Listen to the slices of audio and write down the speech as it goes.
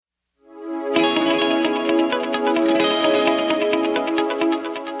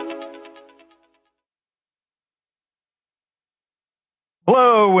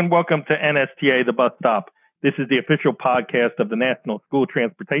Hello and welcome to NSTA, the bus stop. This is the official podcast of the National School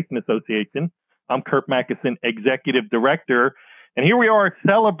Transportation Association. I'm Kurt Mackison, Executive Director, and here we are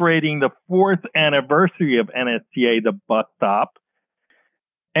celebrating the 4th anniversary of NSTA, the bus stop.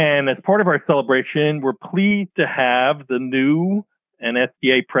 And as part of our celebration, we're pleased to have the new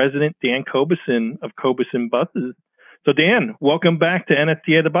NSTA President, Dan Kobussen of Kobussen Buses. So Dan, welcome back to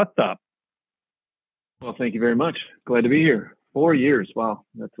NSTA, the bus stop. Well, thank you very much. Glad to be here. 4 years. Wow.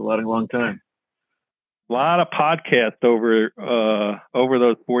 That's a long time. A lot of podcasts over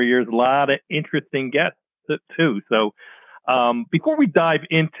those 4 years, a lot of interesting guests too. So before we dive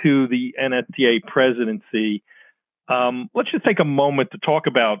into the NSTA presidency, let's just take a moment to talk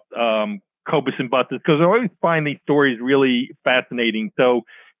about Kobussen buses, because I always find these stories really fascinating. So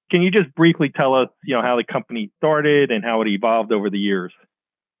can you just briefly tell us, how the company started and how it evolved over the years?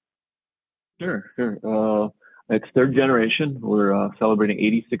 Sure. It's third generation. We're celebrating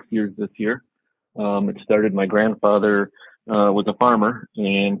 86 years this year. It started, my grandfather was a farmer,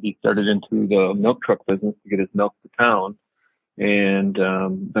 and he started into the milk truck business to get his milk to town, and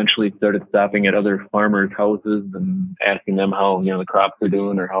eventually started stopping at other farmers' houses and asking them how the crops are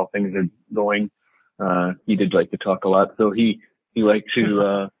doing or how things are going. He did like to talk a lot, so he liked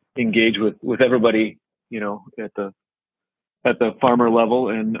to engage with everybody, at the farmer level,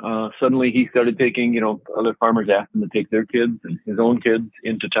 and suddenly he started taking, other farmers asked him to take their kids and his own kids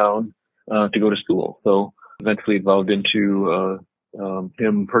into town to go to school. So eventually evolved into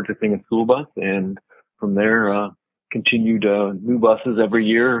him purchasing a school bus, and from there continued new buses every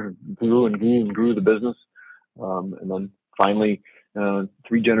year, grew the business, and then finally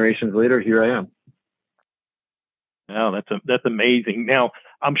 3 generations later, here I am. Oh, that's amazing. Now,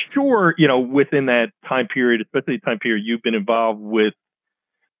 I'm sure, within that time period, especially the time period you've been involved with,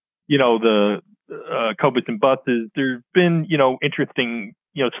 the Kobussen buses, there's been, interesting,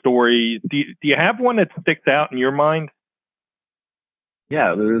 stories. Do you have one that sticks out in your mind?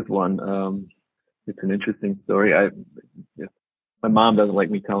 Yeah, there is one. It's an interesting story. My mom doesn't like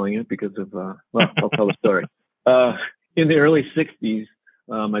me telling it because of, I'll tell the story. In the early 60s,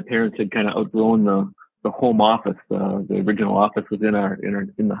 my parents had kind of outgrown the home office. The original office was in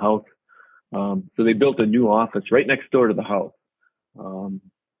the house. So they built a new office right next door to the house.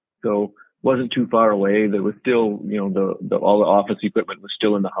 So wasn't too far away. There was still, all the office equipment was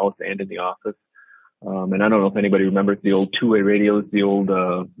still in the house and in the office. And I don't know if anybody remembers the old two-way radios, the old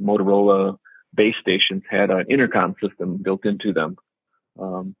Motorola base stations had an intercom system built into them.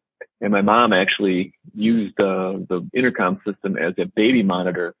 And my mom actually used the intercom system as a baby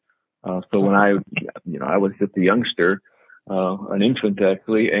monitor. So when I was just a youngster, an infant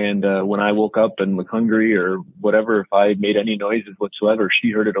actually, and when I woke up and was hungry or whatever, if I made any noises whatsoever, she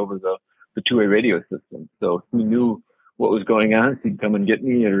heard it over the two-way radio system. So she knew what was going on. She'd come and get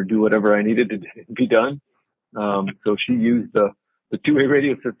me or do whatever I needed to be done. So she used the two-way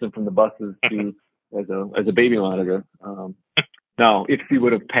radio system from the buses as a baby monitor. Now, if she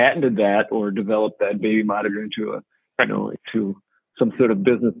would have patented that or developed that baby monitor into to some sort of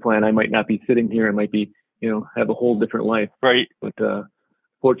business plan, I might not be sitting here. I might be, have a whole different life. Right. But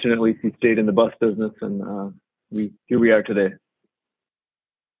fortunately, she stayed in the bus business, and here we are today.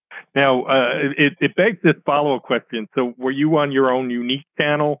 Now, it begs this follow-up question. So were you on your own unique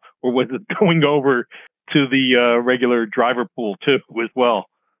channel, or was it going over to the regular driver pool too as well?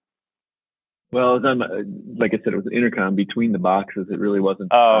 Well, it was on, like I said, it was an intercom between the boxes. It really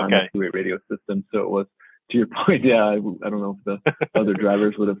wasn't on the two-way radio system. So it was, to your point, yeah, I don't know if the other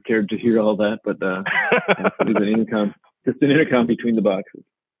drivers would have cared to hear all that, but it was an intercom, just an intercom between the boxes.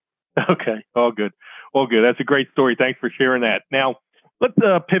 Okay, all good. That's a great story. Thanks for sharing that. Now, let's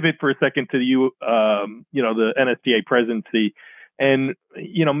pivot for a second to the NSTA presidency. And,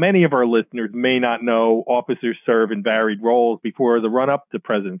 many of our listeners may not know officers serve in varied roles before the run-up to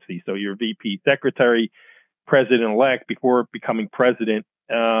presidency. So you're VP secretary, president-elect before becoming president,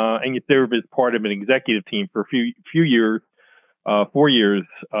 and you serve as part of an executive team for a few years, 4 years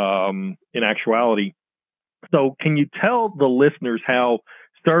in actuality. So can you tell the listeners how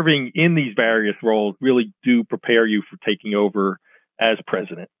serving in these various roles really do prepare you for taking over as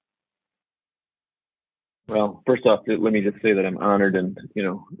president? Well, first off, let me just say that I'm honored and,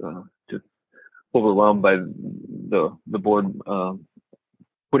 just overwhelmed by the board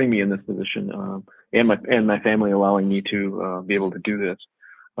putting me in this position, and my family allowing me to be able to do this.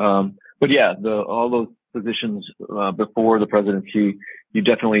 But yeah, all those positions before the presidency, you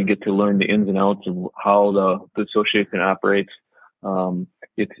definitely get to learn the ins and outs of how the association operates.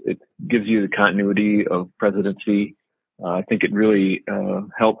 It gives you the continuity of presidency. I think it really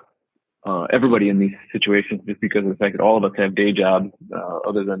helps everybody in these situations, just because of the fact that all of us have day jobs,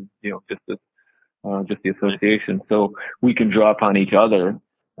 other than, just the association. So we can draw upon each other.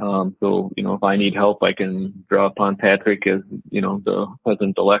 So, if I need help, I can draw upon Patrick as, the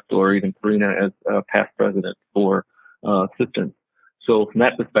president-elect, or even Karina as past president for assistance. So from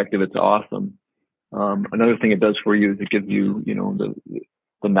that perspective, it's awesome. Another thing it does for you is it gives you,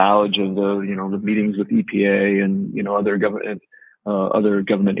 the knowledge of the meetings with EPA and, other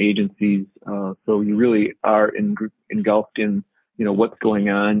government agencies. So you really are engulfed in, what's going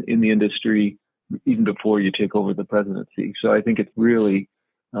on in the industry even before you take over the presidency. So I think it's really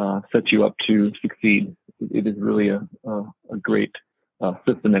sets you up to succeed. It is really a great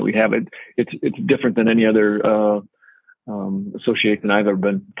system that we have. It's different than any other association I've ever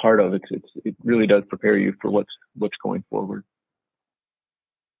been part of. It really does prepare you for what's going forward.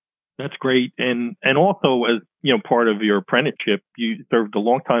 That's great. And also, as part of your apprenticeship, you served a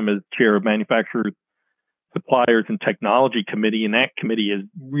long time as chair of Manufacturers, Suppliers, and Technology Committee, and that committee has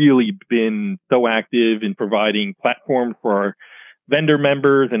really been so active in providing platforms for our vendor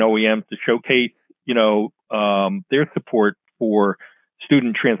members and OEMs to showcase, their support for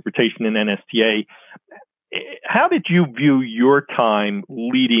student transportation and NSTA. How did you view your time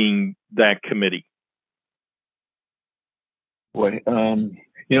leading that committee? Boy,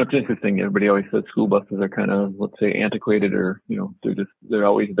 it's interesting. Everybody always says school buses are kind of, let's say, antiquated, or, they're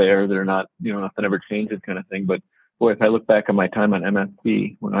always there. They're not, nothing ever changes kind of thing. But boy, if I look back on my time on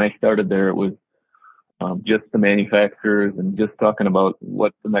MST, when I started there, it was just the manufacturers and just talking about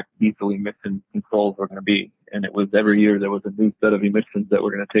what the next diesel emission controls were going to be. And it was every year there was a new set of emissions that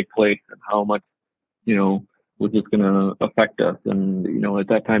were going to take place, and how much, was this going to affect us. And, at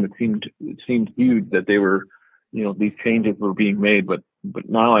that time it seemed huge that they were, these changes were being made. But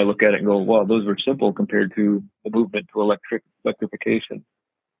now I look at it and go, wow, those were simple compared to the movement to electrification.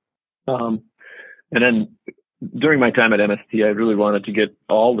 And then during my time at MST, I really wanted to get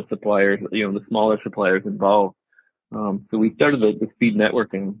all the suppliers, the smaller suppliers involved. So we started the speed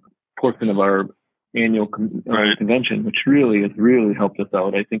networking portion of our annual convention, which really has really helped us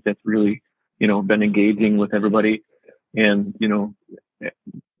out. I think that's really, been engaging with everybody, and,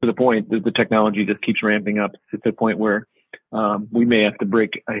 to the point that the technology just keeps ramping up to the point where we may have to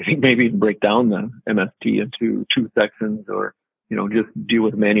break down the MST into two sections, or just deal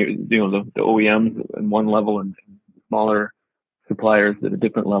with the OEMs in one level and smaller suppliers at a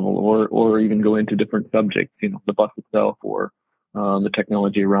different level, or even go into different subjects, the bus itself, or the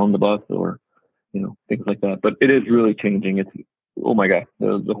technology around the bus, or things like that. But it is really changing. It's, oh my gosh,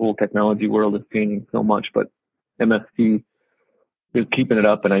 the whole technology world is changing so much. But MST is keeping it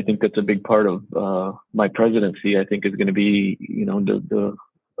up, and I think that's a big part of my presidency. I think is going to be,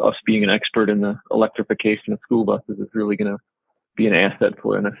 us being an expert in the electrification of school buses is really going to be an asset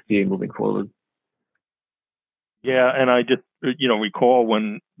for NSTA moving forward. Yeah, and I just recall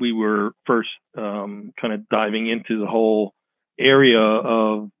when we were first kind of diving into the whole area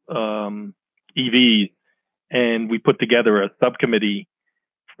of EVs, and we put together a subcommittee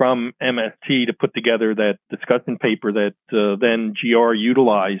from MST to put together that discussion paper that then GR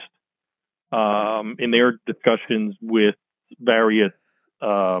utilized in their discussions with various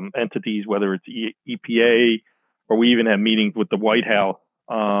entities, whether it's EPA, or we even had meetings with the White House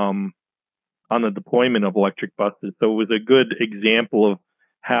on the deployment of electric buses. So it was a good example of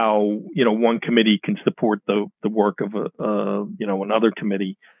how one committee can support the work of another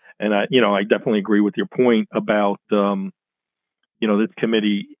committee. And I definitely agree with your point about this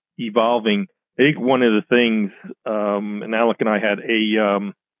committee evolving. I think one of the things, and Alec and I had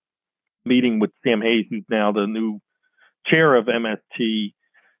a meeting with Sam Hayes, who's now the new chair of MST,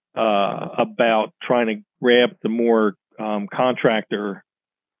 about trying to grab some more contractor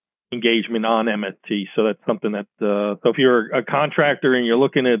engagement on MST. So that's something that, so if you're a contractor and you're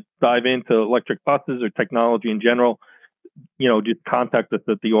looking to dive into electric buses or technology in general, just contact us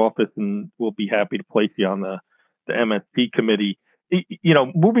at the office and we'll be happy to place you on the MST committee.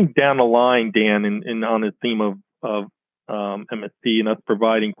 Moving down the line, Dan, and on the theme of MST and us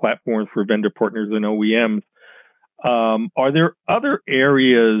providing platforms for vendor partners and OEMs, are there other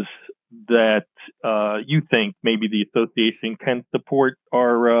areas that you think maybe the association can support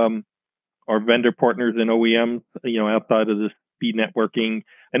our vendor partners and OEMs, outside of this speed networking?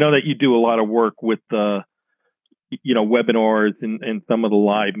 I know that you do a lot of work with webinars and some of the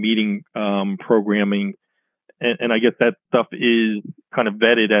live meeting programming, and I guess that stuff is kind of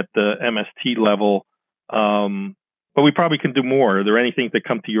vetted at the MST level, but we probably can do more. Are there any things that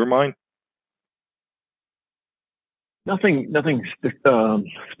come to your mind? Nothing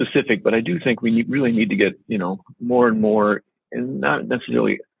specific, but I do think we really need to get, more and more, and not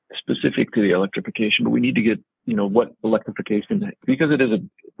necessarily specific to the electrification, but we need to get, what electrification, because it is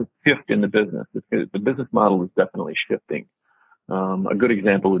a shift in the business. The business model is definitely shifting. A good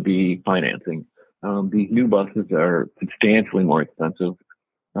example would be financing. These new buses are substantially more expensive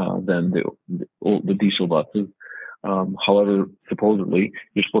than the diesel buses. However, supposedly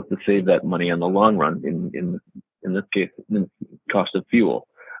you're supposed to save that money on the long run in this case, in cost of fuel.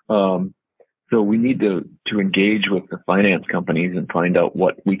 So we need to engage with the finance companies and find out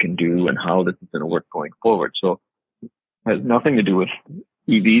what we can do and how this is going to work going forward. So it has nothing to do with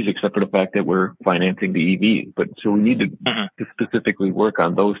EVs except for the fact that we're financing the EVs. But so we need to specifically work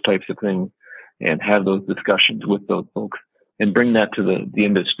on those types of things and have those discussions with those folks and bring that to the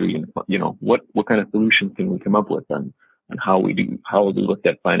industry. And, what kind of solutions can we come up with and how we look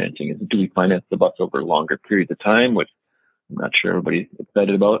at financing? Do we finance the bus over longer periods of time, which I'm not sure everybody's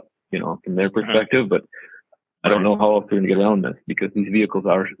excited about, from their perspective, but I don't know how else we're going to get around this because these vehicles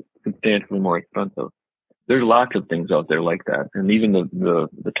are substantially more expensive. There's lots of things out there like that. And even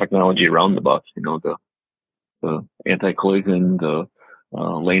the technology around the bus, the anti-collision, the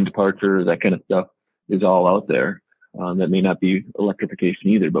lane departure, that kind of stuff is all out there. That may not be electrification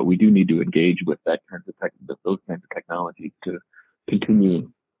either, but we do need to engage with those kinds of technologies to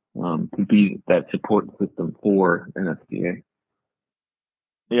continue to be that support system for NSTA.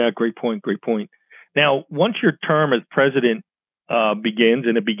 Yeah, great point. Great point. Now, once your term as president begins,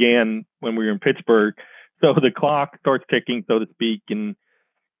 and it began when we were in Pittsburgh, so the clock starts ticking, so to speak, and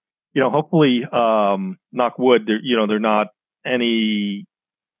hopefully, knock wood, there are not any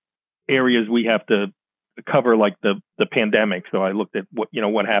areas we have to cover like the pandemic. So I looked at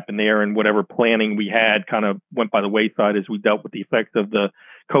what happened there, and whatever planning we had kind of went by the wayside as we dealt with the effects of the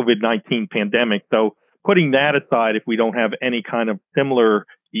COVID-19 pandemic. So putting that aside, if we don't have any kind of similar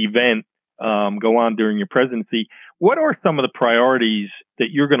event go on during your presidency, what are some of the priorities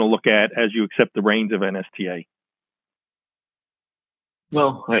that you're going to look at as you accept the reins of NSTA?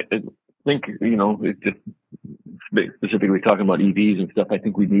 Well, I think, it's just specifically talking about EVs and stuff. I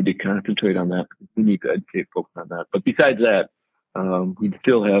think we need to concentrate on that. We need to educate folks on that. But besides that, we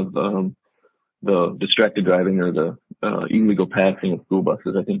still have the distracted driving or the illegal passing of school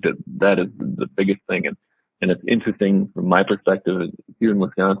buses. I think that is the biggest thing. And it's interesting from my perspective. Here in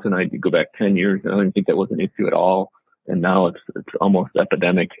Wisconsin, I go back 10 years, and I didn't think that was an issue at all. And now it's almost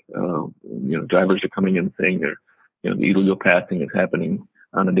epidemic. Drivers are coming in saying the illegal passing is happening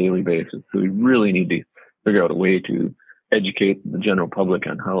on a daily basis. So we really need to figure out a way to educate the general public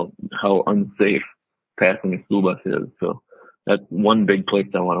on how unsafe passing a school bus is. So that's one big place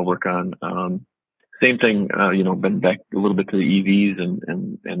I want to work on. Same thing, been back a little bit to the EVs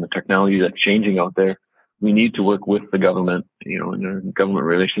and the technology that's changing out there. We need to work with the government, in the government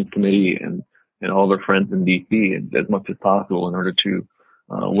relations committee and all of our friends in DC as much as possible in order to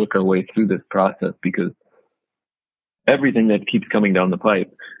work our way through this process, because everything that keeps coming down the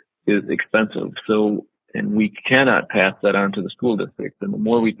pipe is expensive. So, and we cannot pass that on to the school districts. And the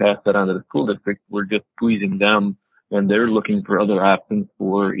more we pass that on to the school districts, we're just squeezing them, and they're looking for other options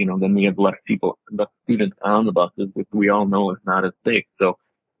for, then we have less students on the buses, which we all know is not as safe. So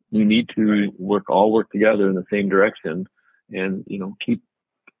we need to all work together in the same direction and,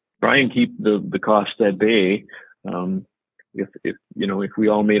 try and keep the costs at bay. If we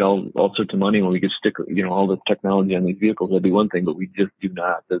all made all sorts of money when we could stick, all this technology on these vehicles, that'd be one thing, but we just do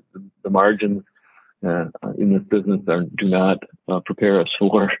not. The margins in this business do not prepare us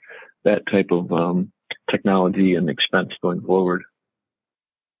for that type of technology and expense going forward.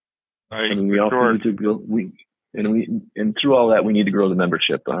 Right. And we also need to grow. And through all that, we need to grow the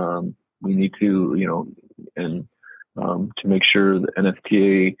membership. We need to, to make sure the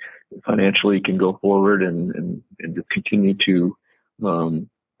NSTA financially can go forward and just continue to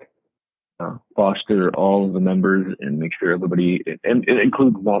foster all of the members and make sure everybody, and it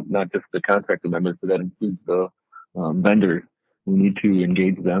includes not just the contracted members, but that includes the vendors. We need to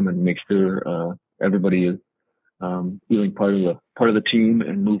engage them and make sure everybody is feeling part of the team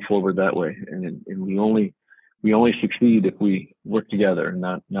and move forward that way. And we only succeed if we work together and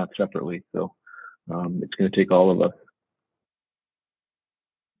not separately. So it's going to take all of us.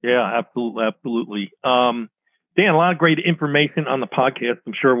 Yeah, absolutely. Dan, a lot of great information on the podcast.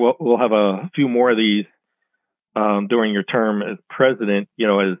 I'm sure we'll have a few more of these during your term as president,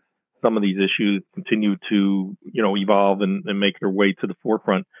 as some of these issues continue to, evolve and make their way to the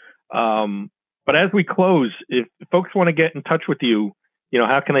forefront. But as we close, if folks want to get in touch with you,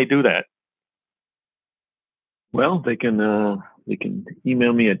 how can they do that? Well, they can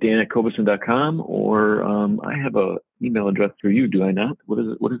email me at dan@kobussen.com, or I have a email address for you, do I not? What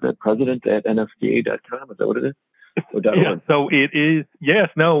is that? President@nfca.com? Is that what it is? Yeah, so it is, yes,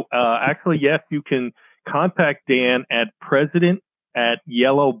 no, actually, yes, you can contact Dan at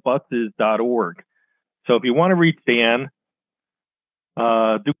president@yellowbuses.org. So if you want to reach Dan,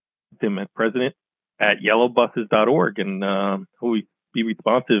 do him at president@yellowbuses.org, and he'll be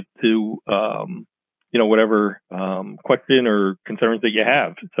responsive to, whatever question or concerns that you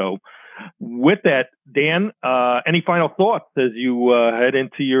have. So with that, Dan, any final thoughts as you head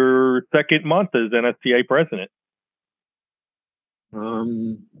into your second month as NSTA president?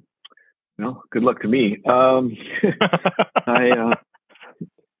 Well, good luck to me. I'm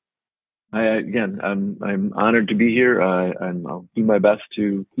honored to be here. I'll do my best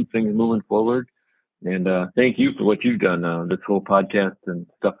to keep things moving forward. And thank you for what you've done. This whole podcast and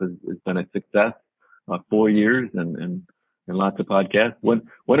stuff has been a success. 4 years and lots of podcasts. When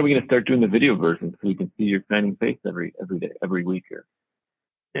are we going to start doing the video version so we can see your shining face every day, every week here?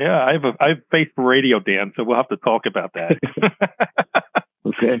 Yeah, I have face for radio, Dan, so we'll have to talk about that.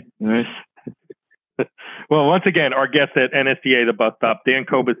 Okay, all right. Well, once again, our guest at NSTA, the bus stop, Dan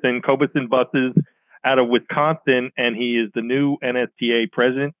Kobussen, Kobussen Buses out of Wisconsin, and he is the new NSTA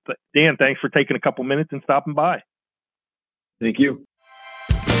president. Dan, thanks for taking a couple minutes and stopping by. Thank you.